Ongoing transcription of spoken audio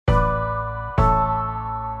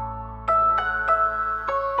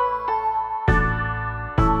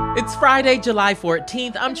It's Friday, July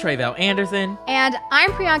 14th. I'm Tre'vell Anderson. And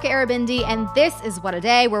I'm Priyanka Arabindi, and this is What a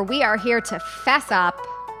Day, where we are here to fess up.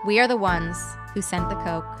 We are the ones who sent the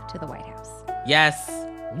coke to the White House. Yes,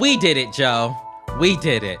 we did it, Joe. We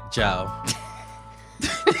did it, Joe.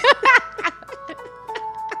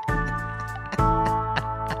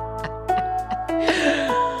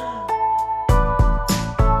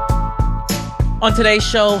 On today's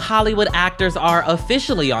show, Hollywood actors are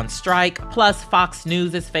officially on strike, plus Fox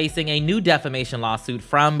News is facing a new defamation lawsuit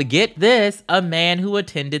from, get this, a man who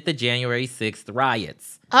attended the January 6th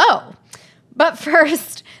riots. Oh, but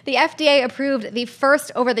first, the FDA approved the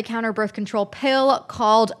first over-the-counter birth control pill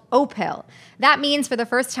called Opill. That means for the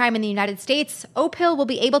first time in the United States, Opill will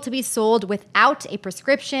be able to be sold without a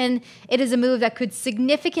prescription. It is a move that could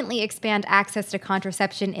significantly expand access to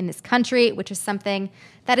contraception in this country, which is something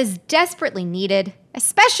that is desperately needed,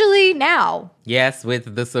 especially now. Yes,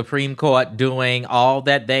 with the Supreme Court doing all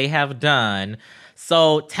that they have done.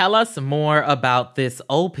 So tell us more about this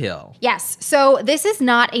Opill. Yes, so this is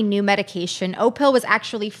not a new medication. Opill was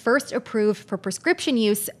actually first approved for prescription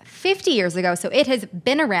use 50 years ago, so it has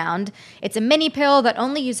been around. It's a mini pill that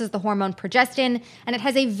only uses the hormone progestin, and it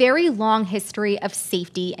has a very long history of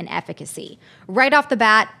safety and efficacy. Right off the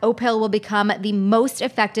bat, Opill will become the most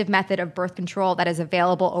effective method of birth control that is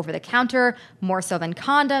available over the counter, more so than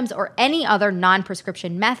condoms or any other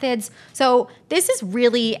non-prescription methods. So this is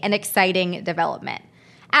really an exciting development.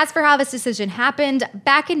 As for how this decision happened,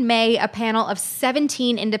 back in May, a panel of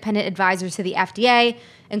 17 independent advisors to the FDA,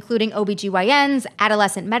 including OBGYNs,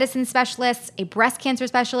 adolescent medicine specialists, a breast cancer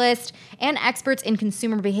specialist, and experts in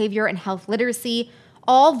consumer behavior and health literacy,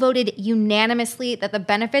 all voted unanimously that the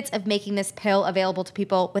benefits of making this pill available to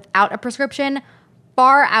people without a prescription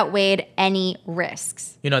far outweighed any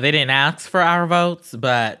risks. You know, they didn't ask for our votes,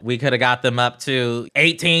 but we could have got them up to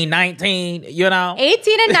 18, 19,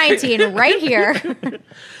 18 and 19 right here.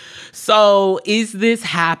 So is this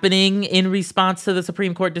happening in response to the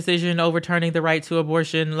Supreme Court decision overturning the right to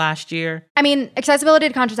abortion last year? I mean, accessibility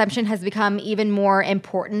to contraception has become even more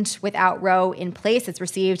important without Roe in place. It's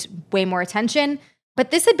received way more attention. But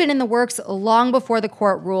this had been in the works long before the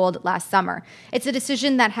court ruled last summer. It's a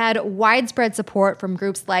decision that had widespread support from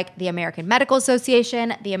groups like the American Medical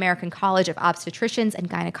Association, the American College of Obstetricians and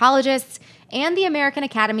Gynecologists, and the American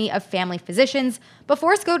Academy of Family Physicians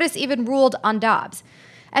before SCOTUS even ruled on Dobbs.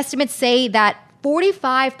 Estimates say that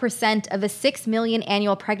 45% of the 6 million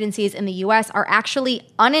annual pregnancies in the U.S. are actually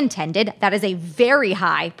unintended. That is a very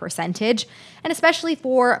high percentage. And especially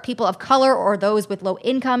for people of color or those with low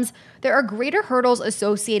incomes, there are greater hurdles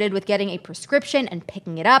associated with getting a prescription and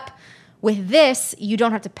picking it up. With this, you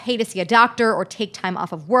don't have to pay to see a doctor or take time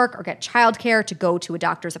off of work or get childcare to go to a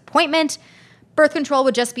doctor's appointment. Birth control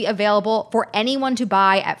would just be available for anyone to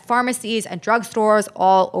buy at pharmacies and drugstores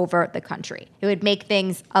all over the country. It would make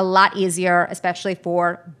things a lot easier, especially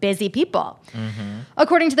for busy people.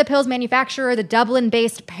 According to the pill's manufacturer, the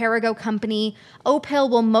Dublin-based Perrigo company, Opill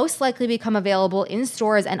will most likely become available in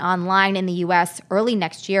stores and online in the U.S. early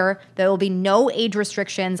next year. There will be no age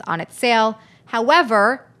restrictions on its sale.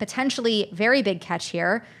 However, potentially very big catch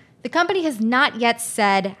here, the company has not yet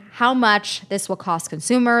said how much this will cost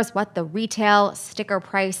consumers, what the retail sticker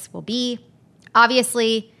price will be.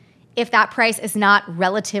 Obviously, if that price is not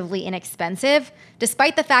relatively inexpensive,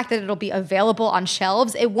 despite the fact that it'll be available on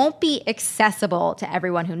shelves, it won't be accessible to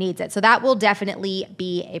everyone who needs it. So that will definitely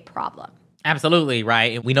be a problem. Absolutely,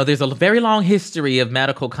 right? We know there's a very long history of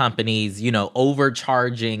medical companies,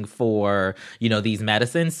 overcharging for, these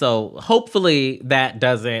medicines. So hopefully that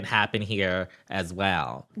doesn't happen here as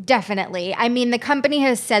well. Definitely. I mean, the company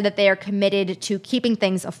has said that they are committed to keeping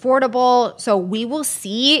things affordable. So we will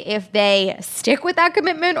see if they stick with that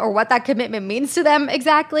commitment or what that commitment means to them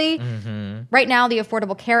exactly. Right now, the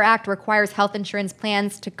Affordable Care Act requires health insurance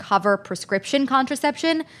plans to cover prescription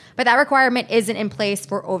contraception, but that requirement isn't in place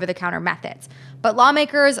for over-the-counter methods. But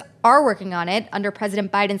lawmakers are working on it. Under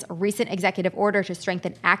President Biden's recent executive order to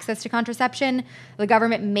strengthen access to contraception, the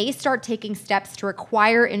government may start taking steps to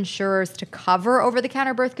require insurers to cover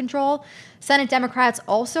over-the-counter birth control. Senate Democrats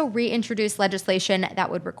also reintroduced legislation that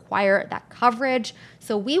would require that coverage.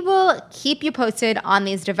 So we will keep you posted on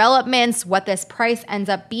these developments, what this price ends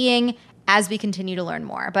up being as we continue to learn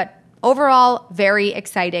more. But overall, very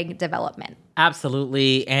exciting development.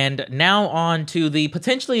 Absolutely. And now on to the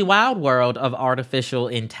potentially wild world of artificial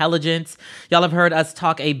intelligence. Y'all have heard us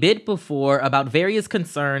talk a bit before about various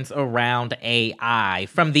concerns around AI,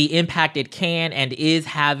 from the impact it can and is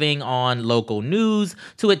having on local news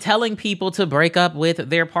to it telling people to break up with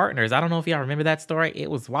their partners. I don't know if y'all remember that story.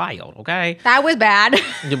 It was wild, okay? That was bad.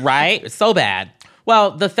 Right? So bad.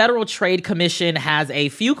 Well, the Federal Trade Commission has a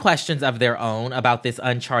few questions of their own about this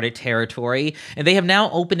uncharted territory, and they have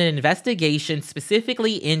now opened an investigation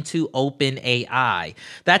specifically into OpenAI.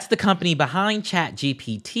 That's the company behind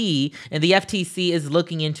ChatGPT, and the FTC is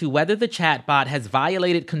looking into whether the chatbot has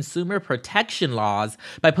violated consumer protection laws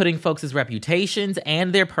by putting folks' reputations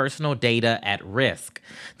and their personal data at risk.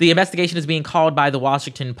 The investigation is being called by the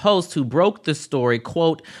Washington Post, who broke the story,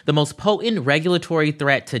 quote, the most potent regulatory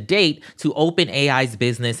threat to date to OpenAI's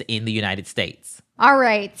business in the United States. All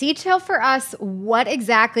right, detail for us what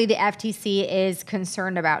exactly the FTC is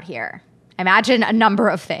concerned about here. I imagine a number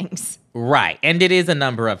of things. Right, and it is a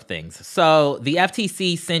number of things. So the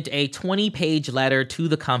FTC sent a 20-page letter to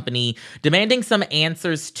the company demanding some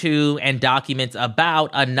answers to and documents about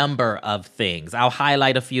a number of things. I'll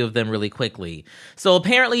highlight a few of them really quickly. So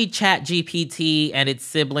apparently ChatGPT and its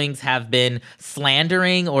siblings have been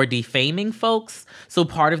slandering or defaming folks. So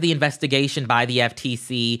part of the investigation by the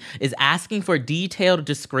FTC is asking for detailed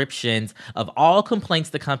descriptions of all complaints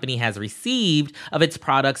the company has received of its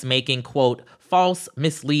products making, quote, false,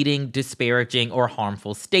 misleading, disparaging, or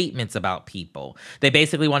harmful statements about people. They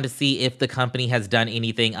basically want to see if the company has done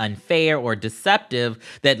anything unfair or deceptive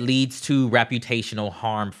that leads to reputational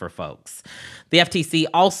harm for folks. The FTC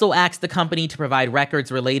also asked the company to provide records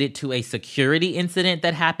related to a security incident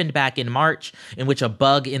that happened back in March, in which a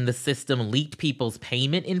bug in the system leaked people's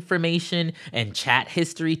payment information and chat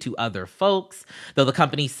history to other folks. Though the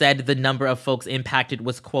company said the number of folks impacted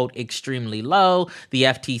was, quote, extremely low, the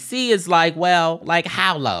FTC is like, well,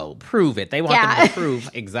 how low? Prove it. They want them to prove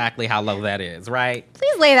exactly how low that is, right?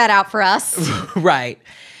 Please lay that out for us. Right.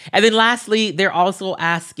 And then lastly, they're also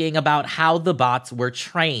asking about how the bots were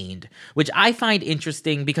trained, which I find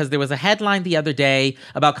interesting because there was a headline the other day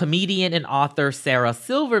about comedian and author Sarah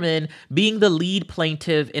Silverman being the lead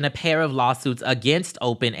plaintiff in a pair of lawsuits against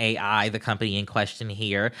OpenAI, the company in question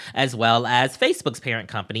here, as well as Facebook's parent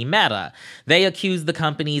company, Meta. They accuse the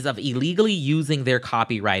companies of illegally using their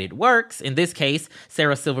copyrighted works. In this case,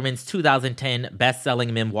 Sarah Silverman's 2010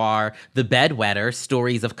 best-selling memoir, The Bedwetter: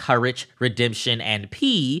 Stories of Courage, Redemption, and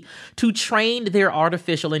Pee, to train their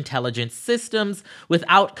artificial intelligence systems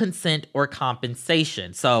without consent or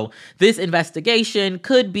compensation. So this investigation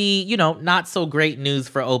could be, not so great news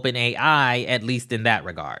for OpenAI, at least in that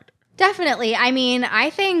regard. Definitely. I mean, I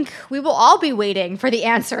think we will all be waiting for the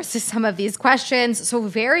answers to some of these questions. So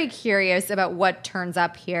very curious about what turns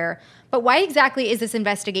up here. But why exactly is this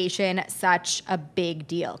investigation such a big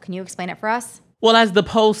deal? Can you explain it for us? Well, as the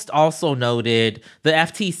Post also noted, the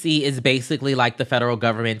FTC is basically like the federal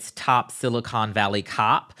government's top Silicon Valley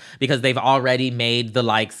cop because they've already made the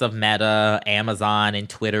likes of Meta, Amazon, and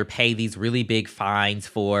Twitter pay these really big fines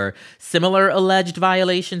for similar alleged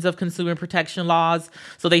violations of consumer protection laws.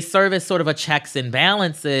 So they serve as sort of a checks and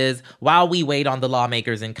balances while we wait on the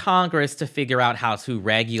lawmakers in Congress to figure out how to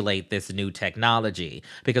regulate this new technology.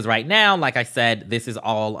 Because right now, like I said, this is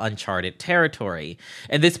all uncharted territory.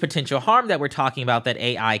 And this potential harm that we're talking about that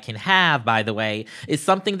AI can have, by the way, is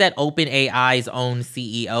something that OpenAI's own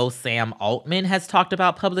CEO, Sam Altman, has talked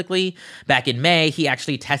about publicly. Back in May, he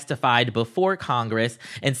actually testified before Congress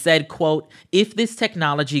and said, quote, if this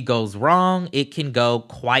technology goes wrong, it can go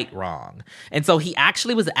quite wrong. And so he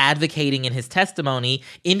actually was advocating in his testimony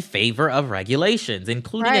in favor of regulations,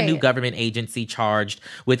 including a new government agency charged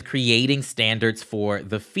with creating standards for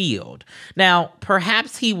the field. Now,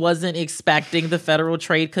 perhaps he wasn't expecting the Federal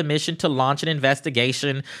Trade Commission to launch an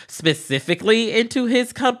investigation specifically into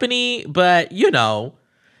his company, but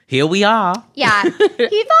here we are. Yeah, he thought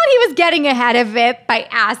he was getting ahead of it by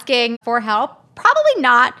asking for help. Probably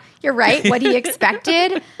not. You're right, what he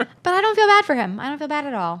expected. But I don't feel bad for him. I don't feel bad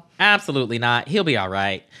at all. Absolutely not. He'll be all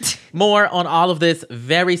right. More on all of this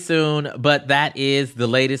very soon, but that is the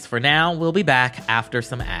latest for now. We'll be back after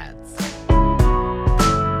some ads.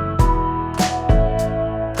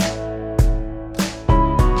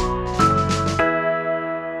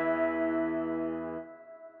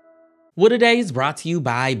 What A Day is brought to you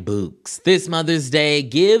by Books. This Mother's Day,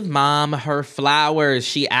 give mom her flowers.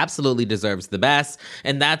 She absolutely deserves the best,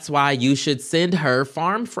 and that's why you should send her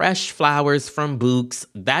farm fresh flowers from Books.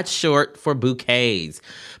 That's short for bouquets.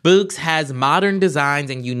 Books has modern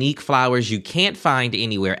designs and unique flowers you can't find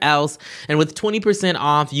anywhere else, and with 20%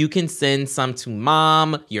 off, you can send some to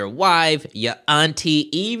mom, your wife, your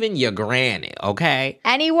auntie, even your granny, okay?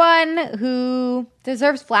 Anyone who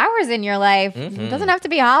deserves flowers in your life. It doesn't have to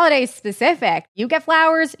be holiday specific. You get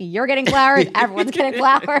flowers, you're getting flowers, everyone's getting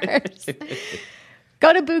flowers.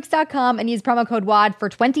 Go to Books.com and use promo code WAD for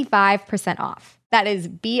 25% off. That is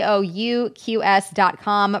BOUQS.com,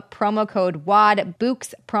 promo code WAD,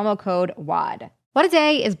 Books, promo code WAD. What a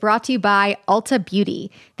Day is brought to you by Ulta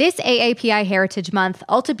Beauty. This AAPI Heritage Month,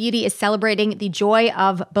 Ulta Beauty is celebrating the joy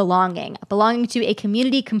of belonging to a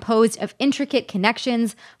community composed of intricate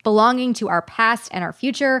connections, belonging to our past and our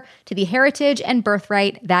future, to the heritage and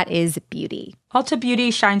birthright that is beauty. Ulta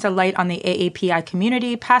Beauty shines a light on the AAPI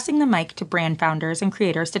community, passing the mic to brand founders and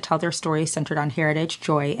creators to tell their stories centered on heritage,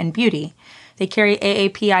 joy, and beauty. They carry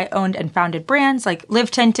AAPI-owned and founded brands like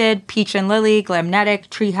Live Tinted, Peach and Lily, Glamnetic,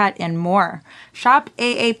 Tree Hut, and more. Shop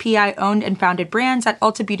AAPI-owned and founded brands at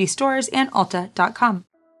Ulta Beauty stores and Ulta.com.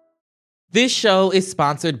 This show is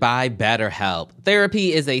sponsored by BetterHelp.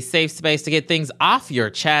 Therapy is a safe space to get things off your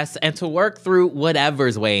chest and to work through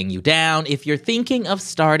whatever's weighing you down. If you're thinking of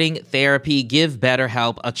starting therapy, give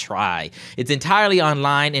BetterHelp a try. It's entirely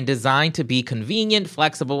online and designed to be convenient,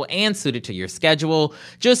 flexible, and suited to your schedule.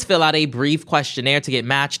 Just fill out a brief questionnaire to get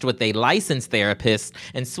matched with a licensed therapist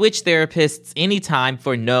and switch therapists anytime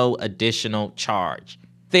for no additional charge.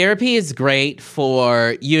 Therapy is great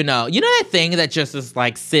for, you know that thing that just is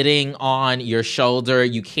like sitting on your shoulder,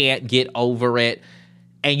 you can't get over it,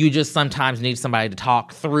 and you just sometimes need somebody to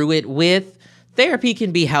talk through it with? Therapy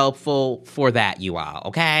can be helpful for that, you all,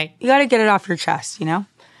 okay? You got to get it off your chest, And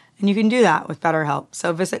you can do that with BetterHelp.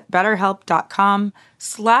 So visit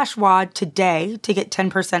betterhelp.com/WAD today to get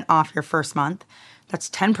 10% off your first month. That's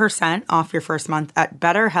 10% off your first month at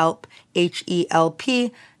betterhelp,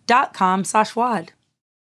 HELP.com/WAD.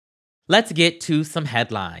 Let's get to some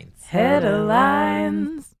headlines.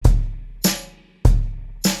 Headlines.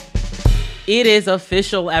 It is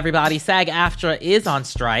official, everybody. SAG-AFTRA is on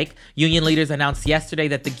strike. Union leaders announced yesterday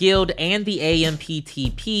that the Guild and the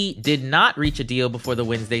AMPTP did not reach a deal before the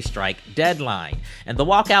Wednesday strike deadline. And the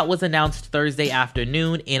walkout was announced Thursday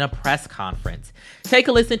afternoon in a press conference. Take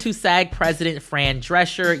a listen to SAG President Fran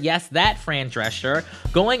Drescher, yes, that Fran Drescher,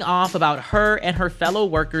 going off about her and her fellow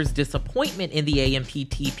workers' disappointment in the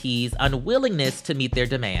AMPTP's unwillingness to meet their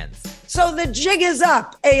demands. So the jig is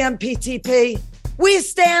up, AMPTP. We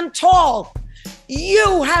stand tall.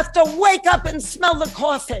 You have to wake up and smell the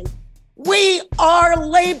coffee. We are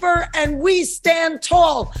labor and we stand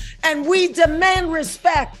tall and we demand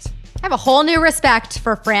respect. I have a whole new respect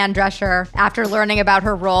for Fran Drescher after learning about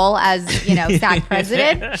her role as, SAG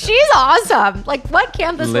president. She's awesome. Like, what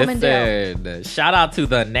can't this woman do? Shout out to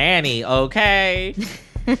the nanny, okay?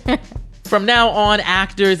 From now on,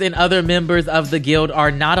 actors and other members of the Guild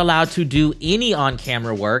are not allowed to do any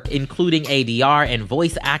on-camera work, including ADR and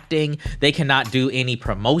voice acting. They cannot do any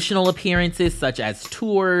promotional appearances, such as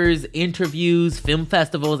tours, interviews, film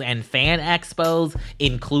festivals, and fan expos,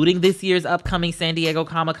 including this year's upcoming San Diego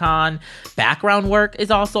Comic-Con. Background work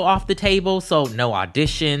is also off the table, so no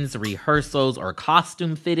auditions, rehearsals, or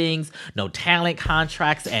costume fittings, no talent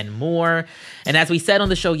contracts, and more. And as we said on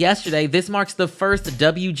the show yesterday, this marks the first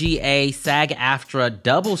WGA SAG-AFTRA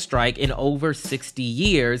double strike in over 60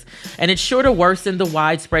 years, and it's sure to worsen the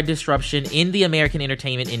widespread disruption in the American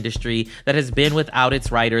entertainment industry that has been without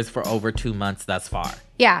its writers for over 2 months thus far.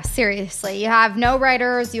 Yeah, seriously. You have no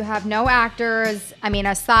writers, you have no actors. I mean,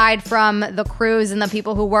 aside from the crews and the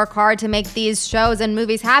people who work hard to make these shows and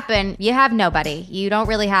movies happen, you have nobody. You don't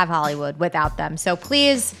really have Hollywood without them. So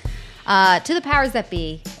please, to the powers that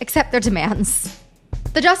be, accept their demands.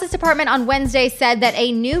 The Justice Department on Wednesday said that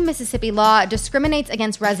a new Mississippi law discriminates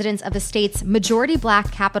against residents of the state's majority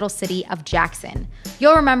black capital city of Jackson.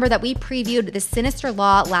 You'll remember that we previewed this sinister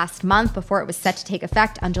law last month before it was set to take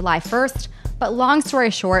effect on July 1st. But long story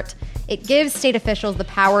short, it gives state officials the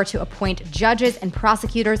power to appoint judges and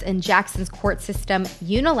prosecutors in Jackson's court system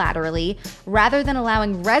unilaterally, rather than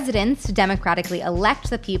allowing residents to democratically elect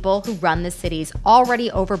the people who run the city's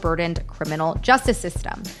already overburdened criminal justice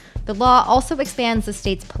system. The law also expands the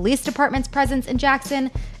state's police department's presence in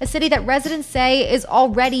Jackson, a city that residents say is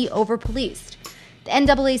already over-policed. The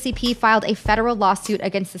NAACP filed a federal lawsuit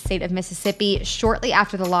against the state of Mississippi shortly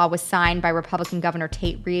after the law was signed by Republican Governor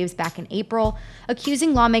Tate Reeves back in April,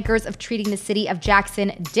 accusing lawmakers of treating the city of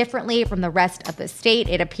Jackson differently from the rest of the state.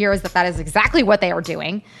 It appears that is exactly what they are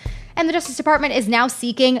doing. And the Justice Department is now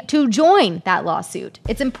seeking to join that lawsuit.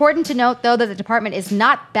 It's important to note, though, that the department is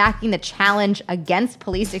not backing the challenge against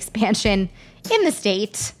police expansion in the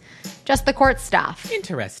state, just the court stuff.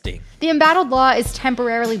 Interesting. The embattled law is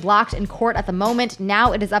temporarily blocked in court at the moment.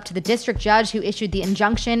 Now it is up to the district judge who issued the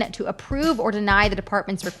injunction to approve or deny the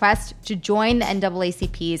department's request to join the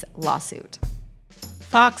NAACP's lawsuit.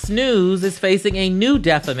 Fox News is facing a new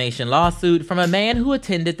defamation lawsuit from a man who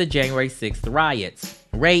attended the January 6th riots.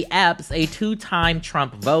 Ray Epps, a two-time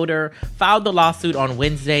Trump voter, filed the lawsuit on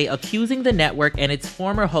Wednesday accusing the network and its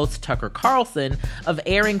former host Tucker Carlson of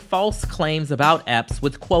airing false claims about Epps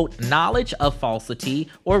with, quote, knowledge of falsity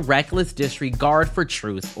or reckless disregard for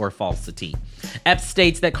truth or falsity. Epps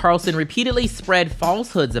states that Carlson repeatedly spread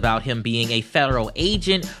falsehoods about him being a federal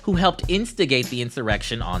agent who helped instigate the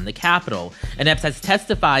insurrection on the Capitol, and Epps has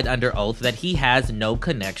testified under oath that he has no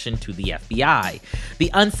connection to the FBI.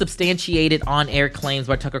 The unsubstantiated on-air claims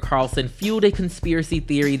by Tucker Carlson fueled a conspiracy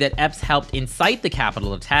theory that Epps helped incite the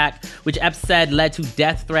Capitol attack, which Epps said led to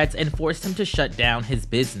death threats and forced him to shut down his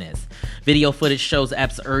business. Video footage shows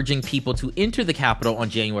Epps urging people to enter the Capitol on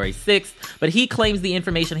January 6th, but he claims the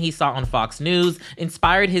information he saw on Fox News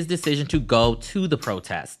inspired his decision to go to the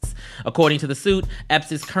protests. According to the suit,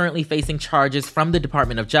 Epps is currently facing charges from the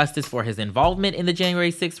Department of Justice for his involvement in the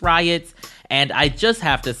January 6th riots, and I just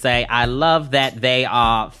have to say, I love that they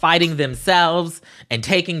are fighting themselves and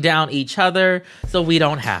taking down each other, so we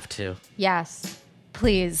don't have to. Yes.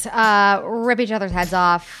 Please, rip each other's heads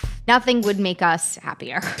off. Nothing would make us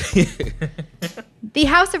happier. The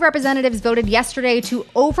House of Representatives voted yesterday to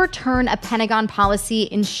overturn a Pentagon policy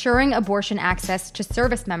ensuring abortion access to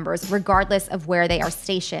service members regardless of where they are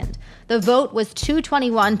stationed. The vote was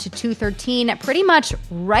 221 to 213, pretty much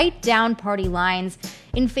right down party lines,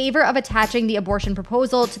 in favor of attaching the abortion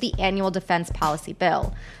proposal to the annual defense policy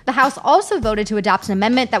bill. The House also voted to adopt an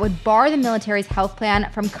amendment that would bar the military's health plan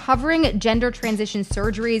from covering gender transition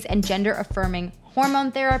surgeries and gender-affirming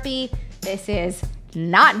hormone therapy. This is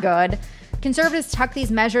not good. Conservatives tuck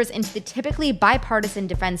these measures into the typically bipartisan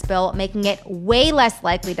defense bill, making it way less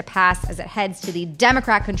likely to pass as it heads to the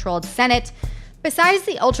Democrat-controlled Senate. Besides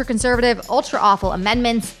the ultra-conservative, ultra-awful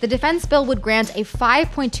amendments, the defense bill would grant a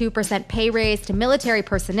 5.2% pay raise to military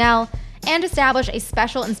personnel and establish a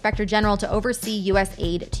special inspector general to oversee U.S.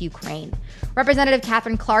 aid to Ukraine. Representative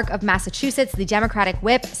Catherine Clark of Massachusetts, the Democratic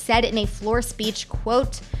whip, said in a floor speech,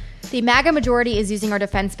 quote, "The MAGA majority is using our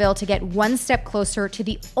defense bill to get one step closer to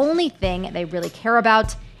the only thing they really care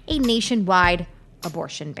about, a nationwide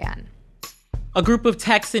abortion ban." A group of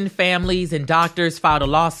Texan families and doctors filed a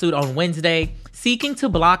lawsuit on Wednesday seeking to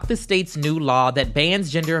block the state's new law that bans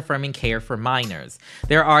gender-affirming care for minors.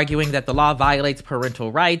 They're arguing that the law violates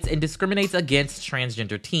parental rights and discriminates against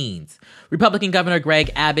transgender teens. Republican Governor Greg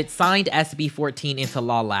Abbott signed SB 14 into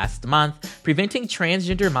law last month, preventing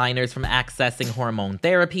transgender minors from accessing hormone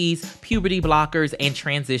therapies, puberty blockers, and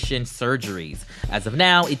transition surgeries. As of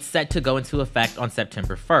now, it's set to go into effect on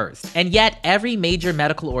September 1st. And yet, every major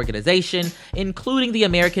medical organization, including the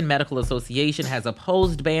American Medical Association, has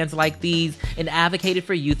opposed bans like these and advocated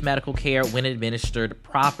for youth medical care when administered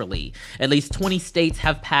properly. At least 20 states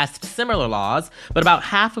have passed similar laws, but about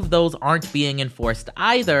half of those aren't being enforced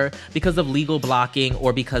either because of legal blocking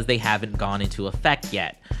or because they haven't gone into effect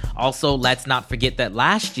yet. Also, let's not forget that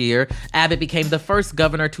last year, Abbott became the first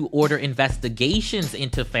governor to order investigations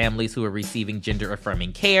into families who are receiving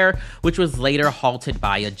gender-affirming care, which was later halted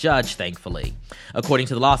by a judge, thankfully. According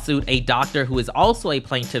to the lawsuit, a doctor who is also a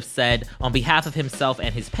plaintiff said, on behalf of himself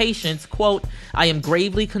and his patients, quote, "I am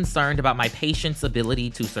gravely concerned about my patients'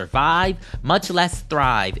 ability to survive, much less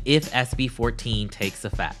thrive, if SB 14 takes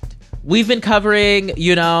effect." We've been covering,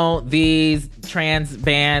 these trans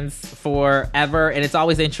bans forever, and it's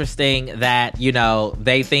always interesting that,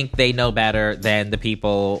 they think they know better than the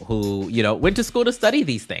people who, went to school to study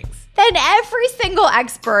these things. Than every single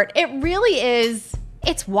expert. It really is.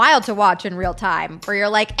 It's wild to watch in real time, where you're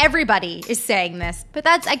like, everybody is saying this. But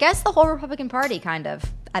that's, I guess, the whole Republican Party, kind of,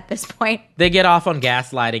 at this point. They get off on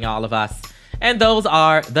gaslighting all of us. And those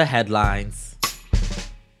are the headlines.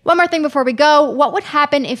 One more thing before we go. What would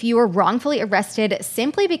happen if you were wrongfully arrested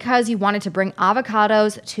simply because you wanted to bring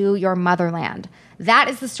avocados to your motherland? That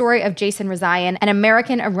is the story of Jason Rezaian, an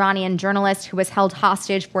American-Iranian journalist who was held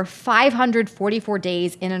hostage for 544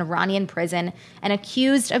 days in an Iranian prison and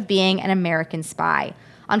accused of being an American spy.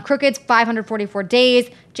 On Crooked's 544 Days,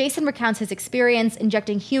 Jason recounts his experience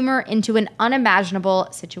injecting humor into an unimaginable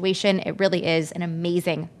situation. It really is an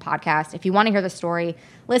amazing podcast. If you want to hear the story,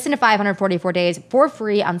 listen to 544 Days for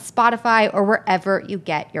free on Spotify or wherever you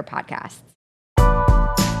get your podcasts.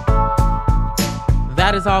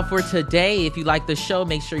 That is all for today. If you like the show,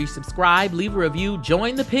 make sure you subscribe, leave a review,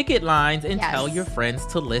 join the picket lines, and tell your friends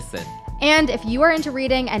to listen. And if you are into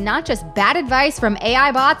reading and not just bad advice from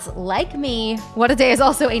AI bots like me, What a Day is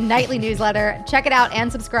also a nightly newsletter. Check it out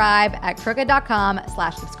and subscribe at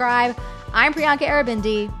crooked.com/subscribe. I'm Priyanka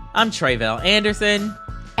Arabindi. I'm Tre'vell Anderson.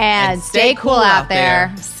 And stay cool out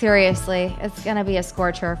there. Seriously, it's going to be a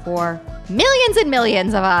scorcher for millions and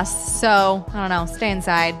millions of us. So, I don't know, stay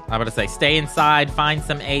inside. I'm going to say stay inside, find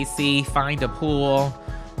some AC, find a pool.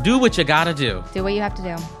 Do what you got to do. Do what you have to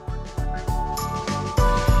do.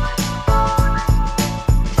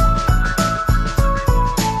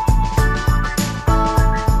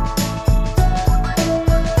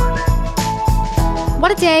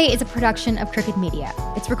 What a Day is a production of Crooked Media.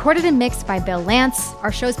 It's recorded and mixed by Bill Lance.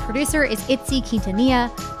 Our show's producer is Itzy Quintanilla.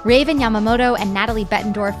 Raven Yamamoto and Natalie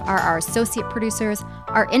Bettendorf are our associate producers.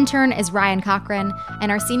 Our intern is Ryan Cochran,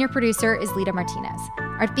 and our senior producer is Lita Martinez.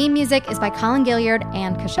 Our theme music is by Colin Gilliard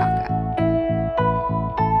and Kashaka.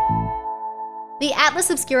 The Atlas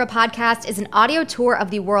Obscura podcast is an audio tour of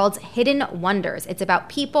the world's hidden wonders. It's about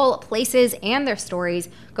people, places, and their stories.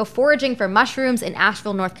 Go foraging for mushrooms in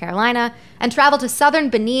Asheville, North Carolina, and travel to southern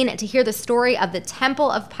Benin to hear the story of the Temple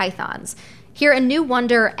of Pythons. Hear a new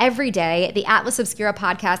wonder every day. The Atlas Obscura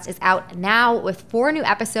podcast is out now with 4 new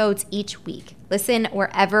episodes each week. Listen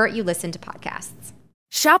wherever you listen to podcasts.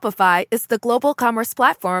 Shopify is the global commerce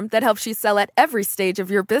platform that helps you sell at every stage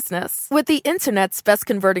of your business. With the internet's best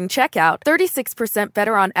converting checkout, 36%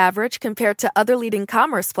 better on average compared to other leading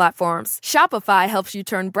commerce platforms, Shopify helps you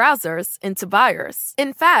turn browsers into buyers.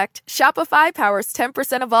 In fact, Shopify powers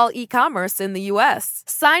 10% of all e-commerce in the U.S.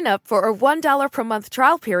 Sign up for a $1 per month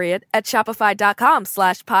trial period at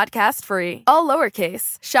shopify.com/podcast free. All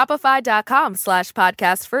lowercase,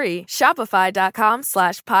 shopify.com/podcast free,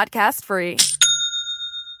 shopify.com/podcast free.